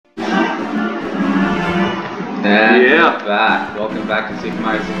And yeah. we're back. Welcome back to Super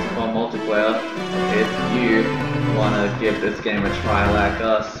Mario 64 multiplayer. If you want to give this game a try like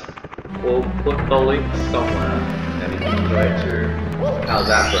us, We'll put the link somewhere. then you can enjoy it too. How's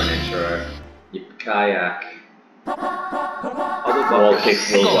that for an intro? Yippee-kayak. All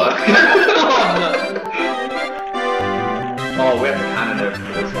kicks will work. Oh, we have to cannon over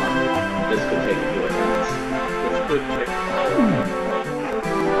for this one. This could take a few attempts. This could take.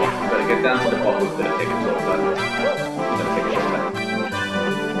 Better get down to the bottom, we're gonna take a shortcut. We're gonna take a shortcut.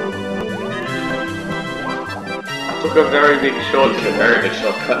 Took a very big shortcut. Took a very big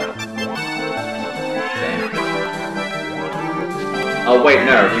shortcut. Oh wait,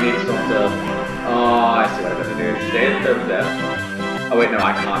 no, we need to talk to... Oh, I see what I'm gonna do. Stay over there. Oh wait, no,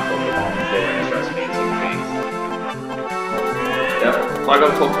 I can't talk to them. They were interested in some things. Yep. I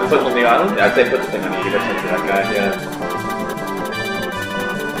gotta talk to this on the island? Yeah, I'd say put the thing on you. You gotta talk to that guy, yeah.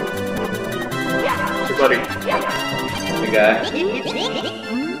 Buddy. The guy.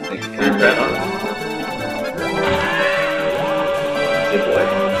 Think you can red on. Good boy.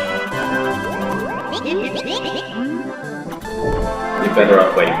 You're better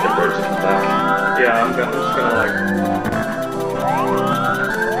off waiting for the birds to come back. Yeah, I'm just gonna like...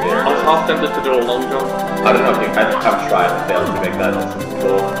 Yeah. I was half tempted to do a long jump. I don't know if you... I've tried and failed to make that distance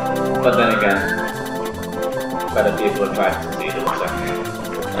before. But then again, better people have tried to succeed, it looks like.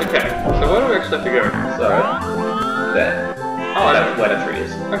 Okay, so where do we actually have to go? So, there. Oh, That's where the tree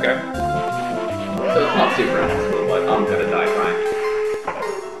is. okay. So it's not super impossible, but I'm gonna die trying.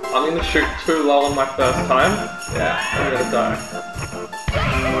 I'm gonna shoot too low on my first time. Yeah. I'm gonna die.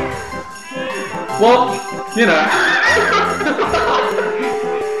 Well, you know.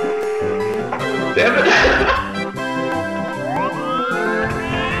 Damn it.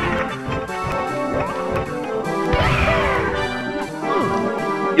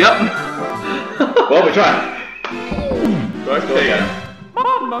 Yep. Well, we tried. Okay.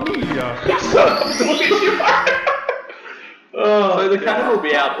 Mamma mia! So So the cannon will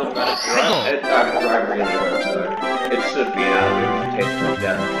be out automatically, right? I really hope so. It should be out. It should take some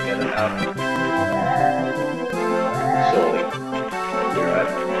death to get it out. Surely. You're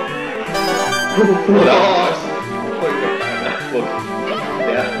right. Look.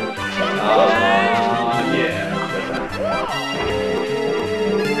 Yeah. Yeah.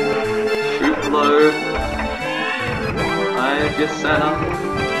 Shoot low. I just set up.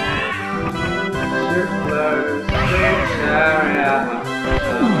 Shoot low. Sweet chariot.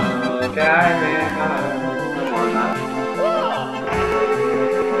 Oh, guide me home. Come on,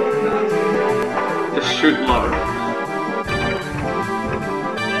 Just shoot low.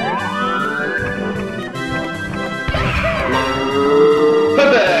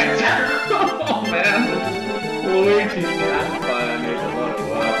 Perfect! Oh man! Luigi's amplifier needs a lot of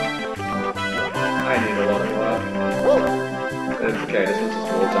work. I need a lot of work. It's okay, this one's just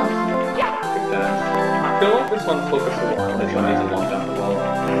wall jump. Good turn. I feel like this one took us a while. This one needs a long jump as well.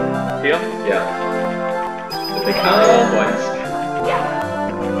 Here? Yeah. The big points.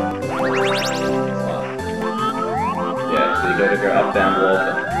 Yeah, so you gotta go up, down, wall,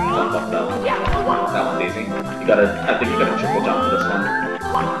 jump up that one. That one's easy. You gotta, I think you gotta triple jump for this one.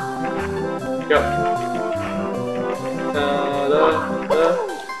 Yep.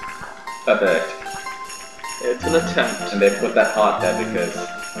 Perfect. It's an attempt. And they put that heart there because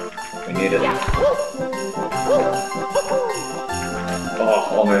we need it. Oh,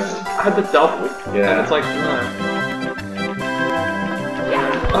 almost. I had the double. Yeah. And it's like, no.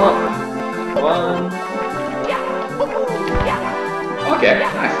 Oh. One. Okay,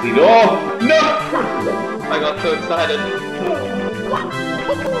 nicely. Oh, no! I got too excited.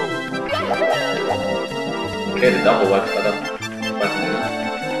 Okay, the double works better.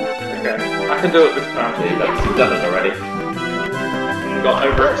 Okay. I can do it this time. Yeah, you've done it already. Got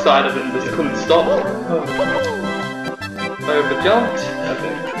overexcited and just couldn't stop. Overjumped.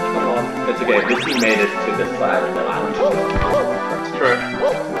 Okay. Come on. It's okay, Luigi made it to this side of the island. That's true.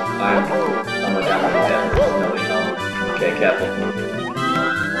 I'm somewhere down at the end. There's no way home. Okay, careful.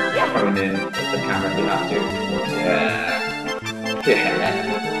 Coming in with the camera if you have to. Yeah.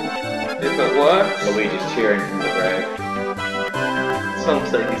 Yeah. If it works. Luigi's cheering from the grave. Some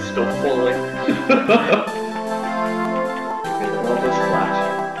say he's still falling. All this flash.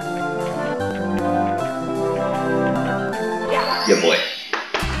 Yeah, boy.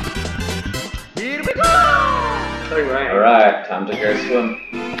 Here we go! Alright. Alright, time to go swim.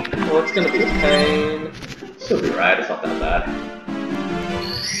 Well, it's gonna be a pain. She'll be right, it's not that bad.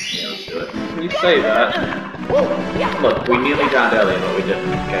 Yeah, let's do it. You say that. Look, we nearly drowned earlier, but we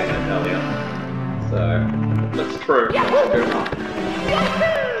didn't get it earlier. So, That's true. let's go on.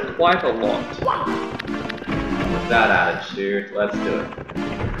 Quite a lot. that attitude. Let's do it.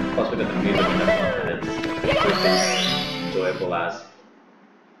 Plus we got the music in this one, and it's enjoyable as.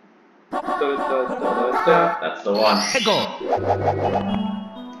 That's the one. Go.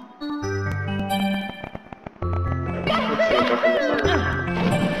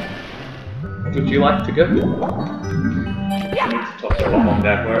 Would you like to go? I need to talk to one on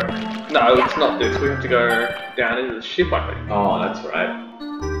deck work. No, it's not this. We have to go down into the ship, I think. Oh, that's right.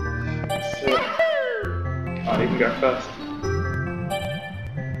 So, you can go first.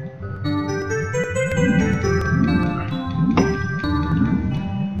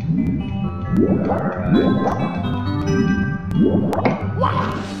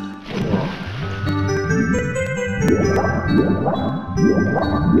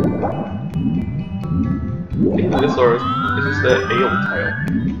 Either this or is this the eel tail?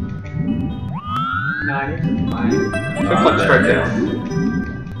 No, I need to find. Click straight down.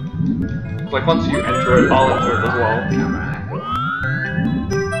 Like once you enter it, I'll enter it as well.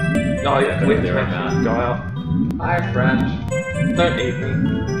 Oh yeah, click to make sure you go out. Hi, friend. Don't eat me.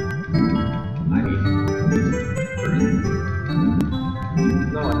 I need to breathe.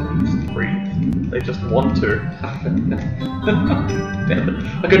 No one needs to breathe. They just want to. Damn it.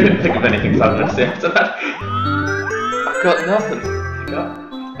 I couldn't think of anything so I'm gonna say after that. I got nothing.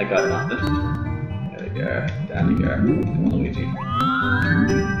 I got nothing. There we go. Down you go. Come on, Luigi.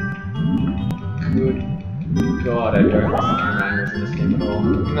 Good God, I don't miss the camera angles in this game at all.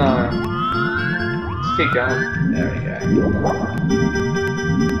 No. Just keep going. There we go.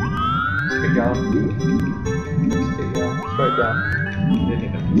 Just keep going. Just keep going. Straight down. Didn't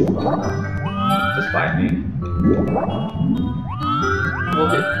even miss the ball. Just bite me. Will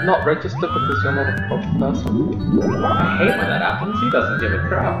it not register because you're not a proper person? I hate when that happens. He doesn't give a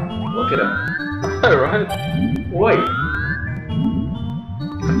crap. Look at him. Oh, right. Wait.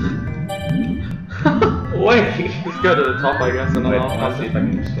 Wait. Let's go to the top, I guess, and then Wait, I'll see if I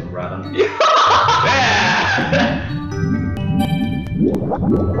can just go right on. Yeah!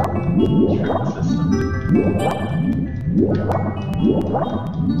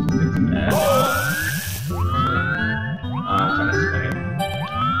 I'm trying to swing it.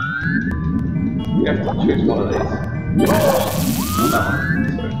 You have to choose one of these. That one.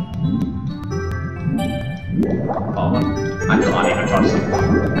 Oh, I can't even touch them.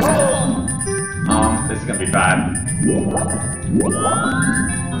 This is gonna be bad.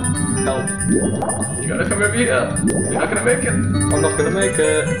 Help. You gotta come over here. You're not gonna make it. I'm not gonna make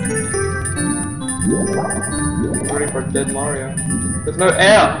it. I'm ready for dead Mario. There's no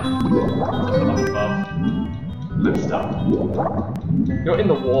air! Up above. I'm stuck. You're in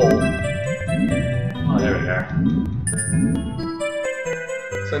the wall. Oh, there we go.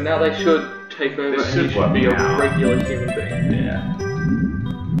 So now they should take over This and should you should work be a now. regular human being. Yeah.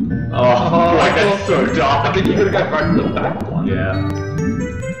 Oh, like that's so dark. I think you gotta go back to the back one. Yeah.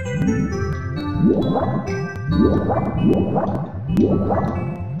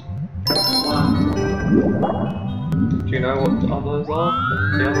 Do you know what the others are?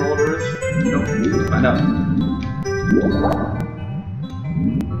 The other order is? Nope. Find out.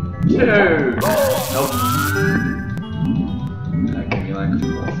 2. Nope. Give me like 4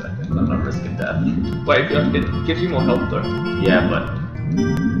 seconds. I'm not risking death. Wait, it gives you more health though. Yeah, but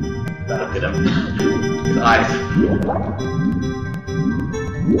look at him. His eyes.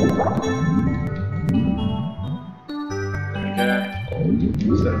 There we go.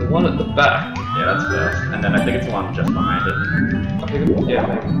 So the one at the back. Yeah, that's first. And then I think it's the one just behind it. I think it's, yeah,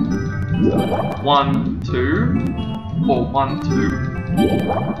 maybe. So 1, 2. Or 1, 2.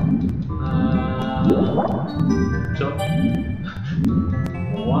 Jump.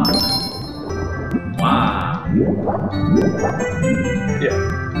 1. Wow. Yeah.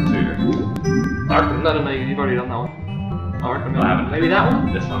 2. I reckon, no, you've already done that one. I reckon No, I haven't. Maybe that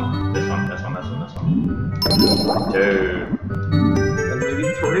one? This one. This one. This one. This one. This one. 2. And maybe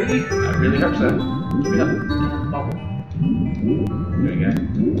 3? I really hope so. Give me that bubble. There we go.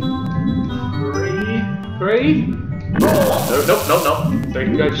 3. 3? Nope, nope, nope, nope. So you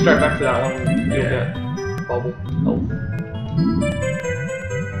can go straight back to that one and you'll get bubble health.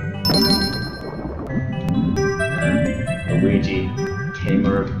 Luigi,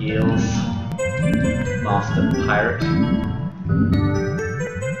 Tamer of Eels, Master Pirate,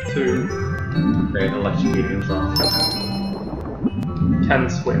 2. Great electrocuting himself. Can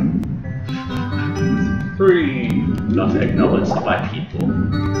swim. 3. Not acknowledged by people.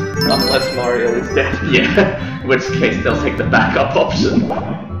 Unless Mario is dead. Yeah, in which case they'll take the backup option.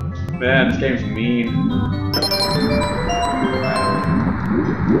 Man, this game's mean.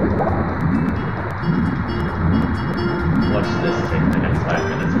 Watch this take the next 5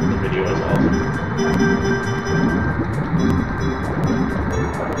 minutes of the video as well.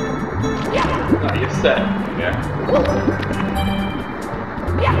 set. Yeah.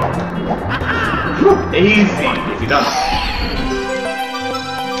 Easy. Easy done.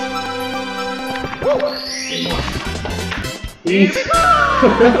 Easy.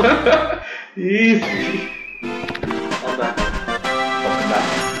 Easy. I'm back. Welcome back.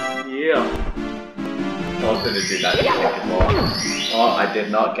 Yeah. I was going to do that in sync before. Oh, I did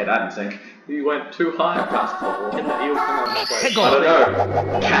not get that in sync. You went too high past the wall. Can the eel come out this way? I don't know.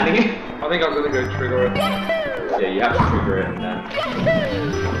 Can he? I think I'm gonna go trigger it. Yeah, you have to trigger it and then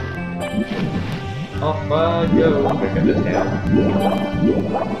Off I go. look at the tail.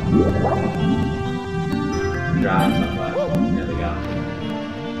 Drown somewhere. There we go.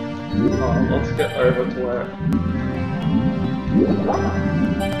 Oh, let's get over to where.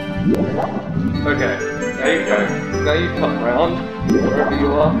 Okay, there you go. Now you come round, wherever you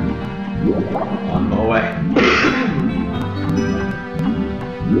are. On my way.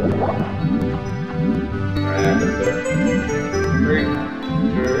 Alright, let's do it. 3, 2,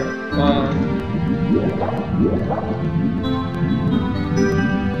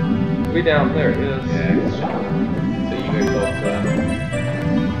 1. We down, there it is. Yeah, it's so you go talk to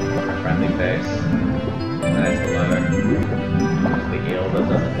a friendly face. And it's below. It's the eel that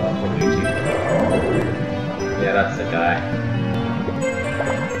doesn't love Luigi. Yeah, that's the guy.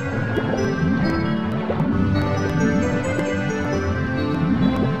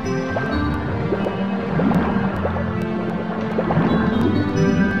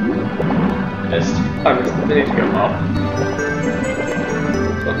 I missed it. They need to go up.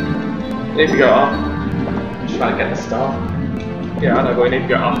 They need to go up. Just trying to get the star. Yeah, I know, but we need to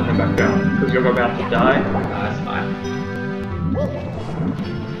go up and then back down. Because you're about to die. No, that's fine.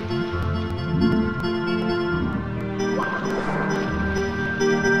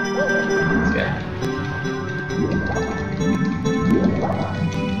 Let's get.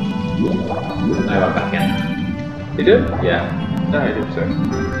 I went back in. You did? Yeah. No, I did too.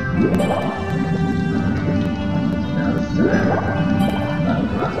 Now this is it.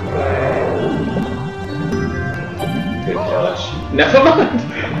 Good Josh. Never mind.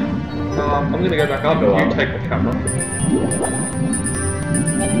 I'm gonna go back up. Go You up. take the camera.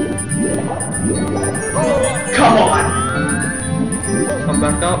 Come on! Come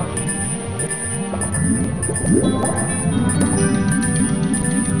back up.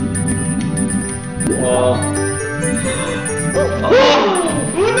 Well.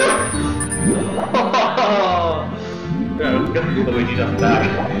 Luigi doesn't die.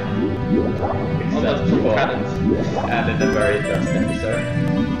 Except for and in the very first episode.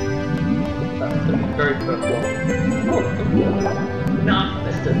 That's the very first one. Oh, No,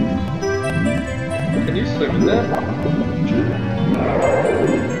 missed it. can you swim in there?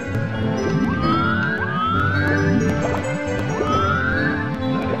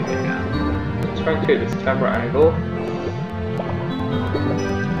 Try and get this camera angle.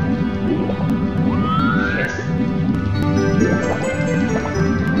 Yes.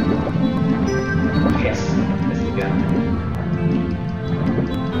 Yes. Missed again.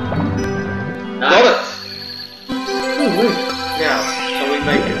 Got it! Oh, wait. Now, can we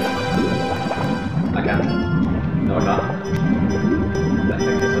make it? I can't. No, I'm not. That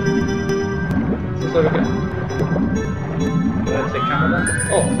thing isn't. Just over here. Let's take camera then.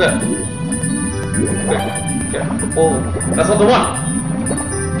 Oh, there. There. Yeah, the ball. That's not the one!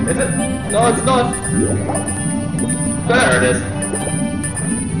 Is it? No, it's not! There it is.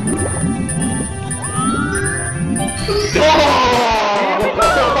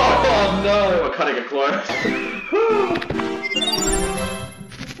 Oh! Oh no! We're cutting it close.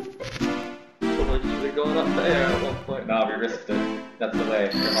 Someone's usually going up there at one point. Nah, we risked it. That's the way.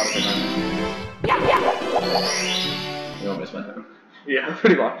 You're harder than that. You almost went home. Yeah,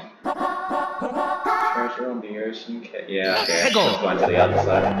 pretty much. Treasure on the ocean. Yeah, okay. Just going to the other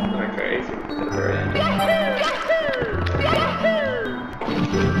side. Okay, easy. To the very end.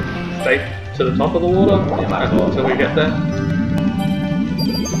 Stay to the top of the water Yeah, might as well. until we get there.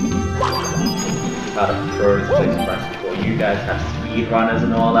 How to pros place press before you guys have speed runners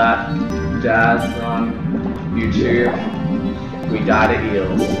and all that jazz on YouTube. We died at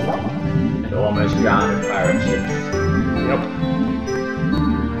Eels and almost drowned in pirate ships. Yep.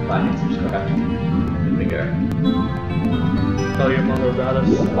 Like and subscribe. Here we go. Tell your mother about us.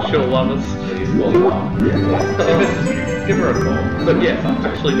 She'll love us. Please call your mom. If this is you, give her a call. But yeah,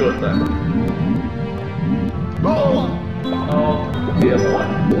 actually do it then. Oh, the other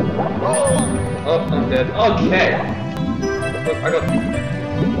one. Oh, I'm dead. Okay. Look, I got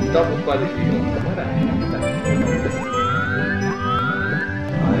doubled by the eel. Where the heck is that?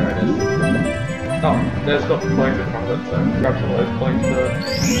 Oh, there it is. Oh, there's got the coins in front of it, so grab some of those coins first.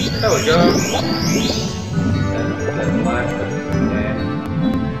 There we go. There's a life that's there.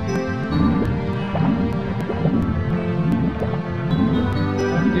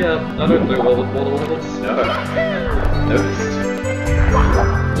 Yeah, I don't do well with water levels. No. Noticed.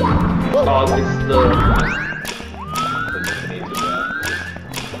 Oh, it's the...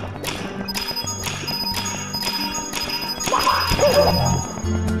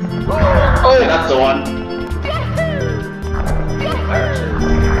 Oh, that's the one.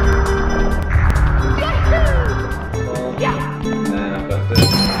 And I've got this.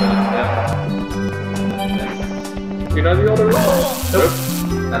 Do you know the order is? Nope.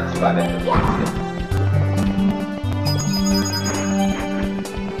 That's fine.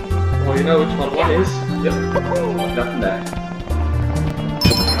 Well, you know which one is. Yep. Nothing there.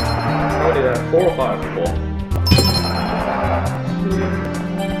 How many there? 4 or 5? 4.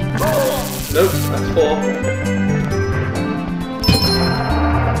 Nope, that's 4.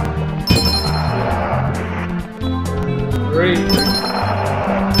 Three.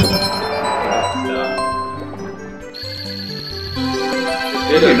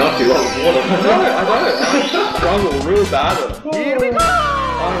 Did you not do well with water? I don't. I struggle real bad at it. Here we go! I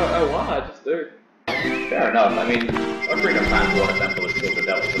don't know why, I just do. Fair enough. I mean, Ocarina of Time's water temple is still the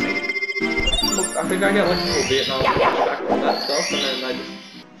devil for me. Look, I think I get like a little Vietnam flashback from that stuff, and then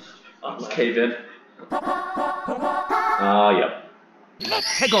I just cave in. Yep.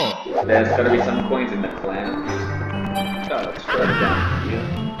 Let's go. There's gotta be some coins in the clan. Oh, that's Further true. down here.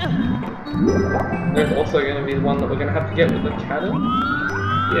 There's also going to be the one that we're going to have to get with the cannon.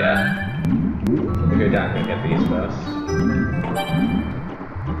 Yeah. We'll go down here and get these first.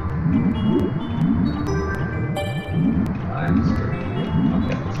 I'm screwed. I'll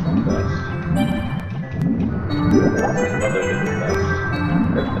get this one first. I'll open this first.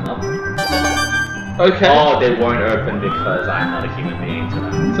 Open up. Okay. Oh, they won't open because I'm not a human being to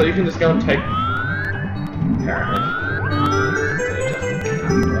them. So you can just go and take... Apparently.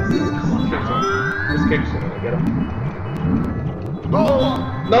 Just keep swimming and get them.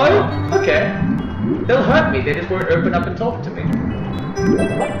 No? Okay. They'll hurt me, they just won't open up and talk to me.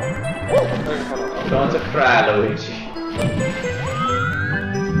 Don't cry, Luigi.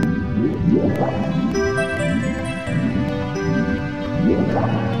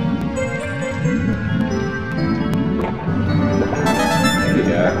 There you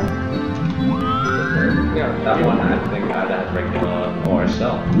go. Yeah, That one I think either has regular or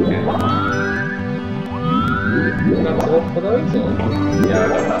shell. Okay. That's all for those, or? Yeah, I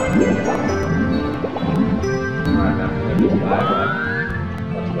got that. Alright, now I'm just fly.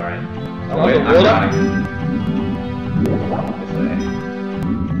 What's worrying? Oh wait, I'm running. This way.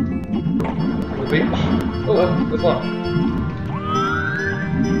 The beach? Oh, look, there's one.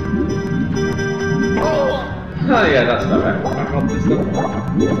 Oh yeah, that's not right. I got this stuff.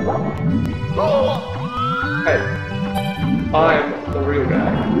 Hey, I'm the real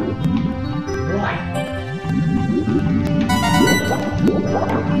guy. Why?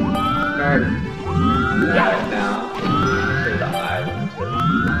 No. Right now, to the island.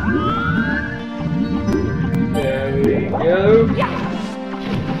 There we go.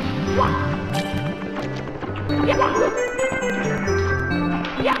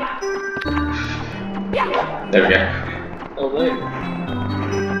 There we go. Oh, wait.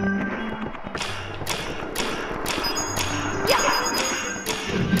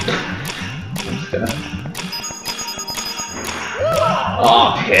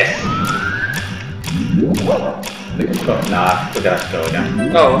 Oh, piss. The controller, nah, we're gonna have to go again.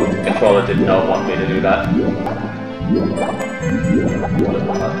 Oh. The controller did not want me to do that. I mean,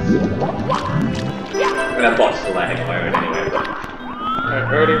 that bot's still letting away with anyway. Alright,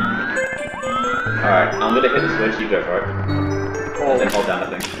 ready? Alright, I'm gonna hit the switch, you go for it. Oh. Then hold down the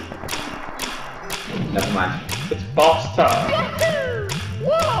thing. Never mind. It's boss time.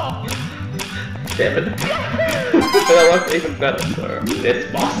 Damn it. So that works even better, so. It's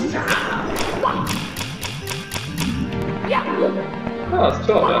boss time. Oh, it's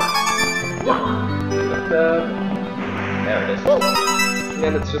 2 of them. There it is. And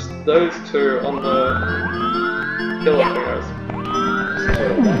then it's just those 2 on the killer fingers. Just 2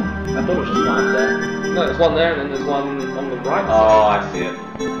 of them. I thought it was just one there. No, there's one there and then there's one on the right side. Oh, I see it.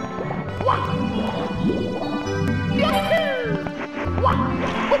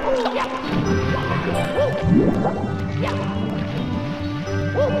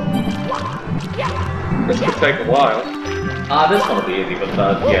 This could take a while. This one will be easy, but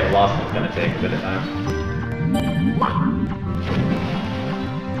yeah, the last one's gonna take a bit of time.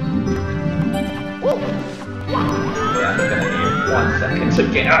 Yeah, I'm just gonna need 1 second to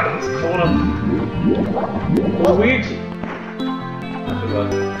get out of this corner. Luigi!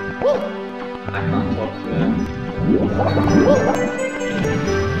 I can't talk to him.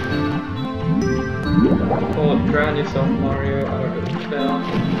 Oh, drown yourself, Mario. I don't really care.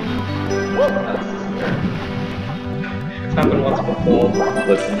 That's It's happened once before.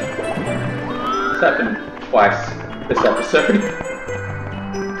 Listen. It's happened twice this episode.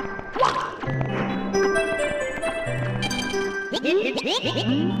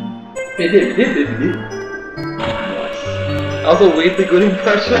 That was a weirdly good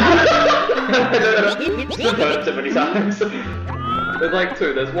impression. I've heard it too many times. There's like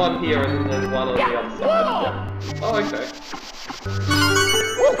two. There's one here and then there's one on the other side. Oh, okay.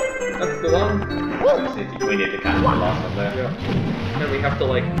 That's the one. We need to catch the last one there. Yeah. And we have to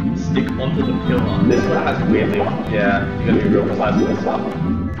like stick onto the pillar. This one has weirdly, yeah, you gotta be real precise with this one.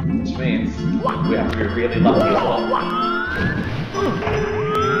 Which means we have to be really lucky as well.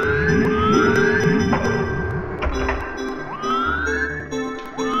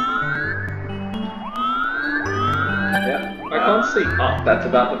 I can't see up. That's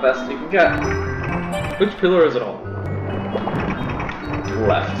about the best you can get. Which pillar is it on?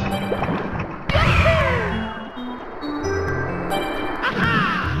 Left.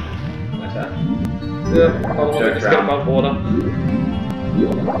 Like that. Yeah, hold on, let me just get above water.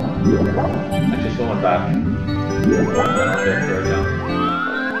 Actually, someone back. Then I'll get through again.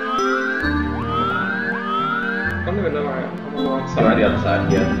 I don't even know where I am. I'm on the wrong So we're at side. the other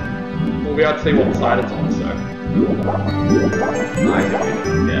side, yeah. We'll be able to see what side it's on, so.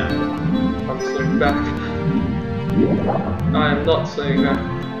 Yeah. I'm seeing back. I am not seeing that.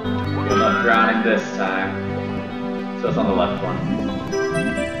 You're not drowning this time. So it's on the left one.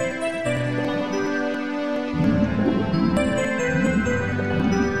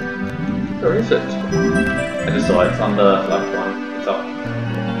 Where is it? I just saw it. It's on the left one. It's up.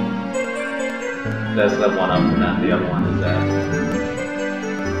 There's the one up and then the other one is there.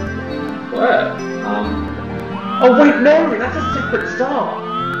 Where? Oh wait, no! That's a separate star!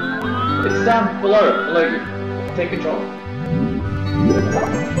 It's down below you. Take control.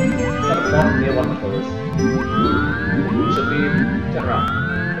 At the bottom near one of the pillars. Should be... turn around.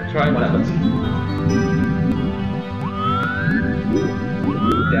 Try Whatever.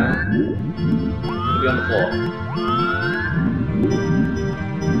 Down. Should be on the floor.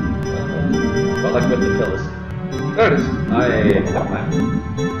 But like with the pillars. There it is. Never mind.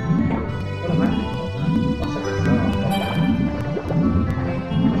 What am I?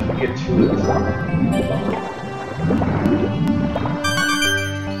 Get two of them.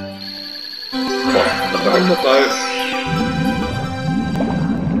 On the boat.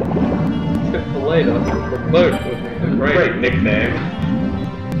 Tip for later. The boat would be a Great nickname.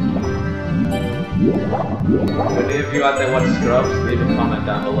 If any of you out there watch Scrubs, leave a comment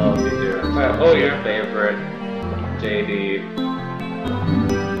down below if you do. Oh, Your yeah. favorite JD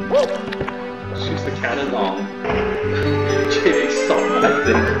She's the canon. song. JD song. I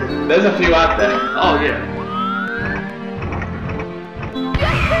think. There's a few out there. Oh, yeah.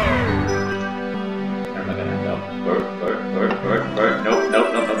 Where am I gonna end up? Bird. Nope.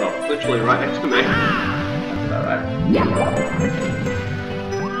 Literally right next to me. That's about right.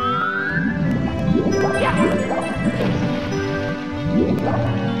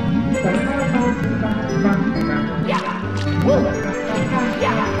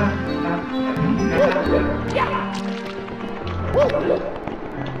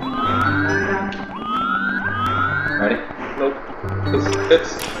 Ready? Nope.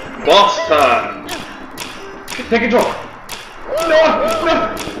 It's boss time. Take control! No!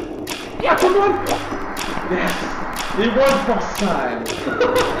 Come on! Yes! It was boss time!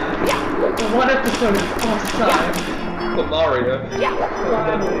 The one episode is boss time! For Mario.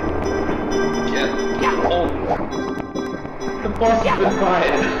 Finally. Get on. The boss has been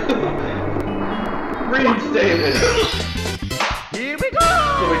fired! Reinstated! Here we go!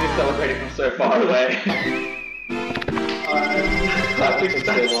 Luigi celebrating from so far away. I think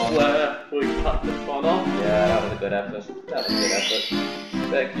that's where we cut this one off. Yeah, that was a good effort.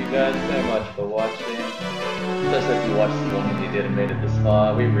 Thank you guys so much for watching. Just if you watched as long as you did and made it this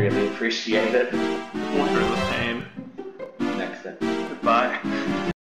far, we really appreciate it. Water in the pan.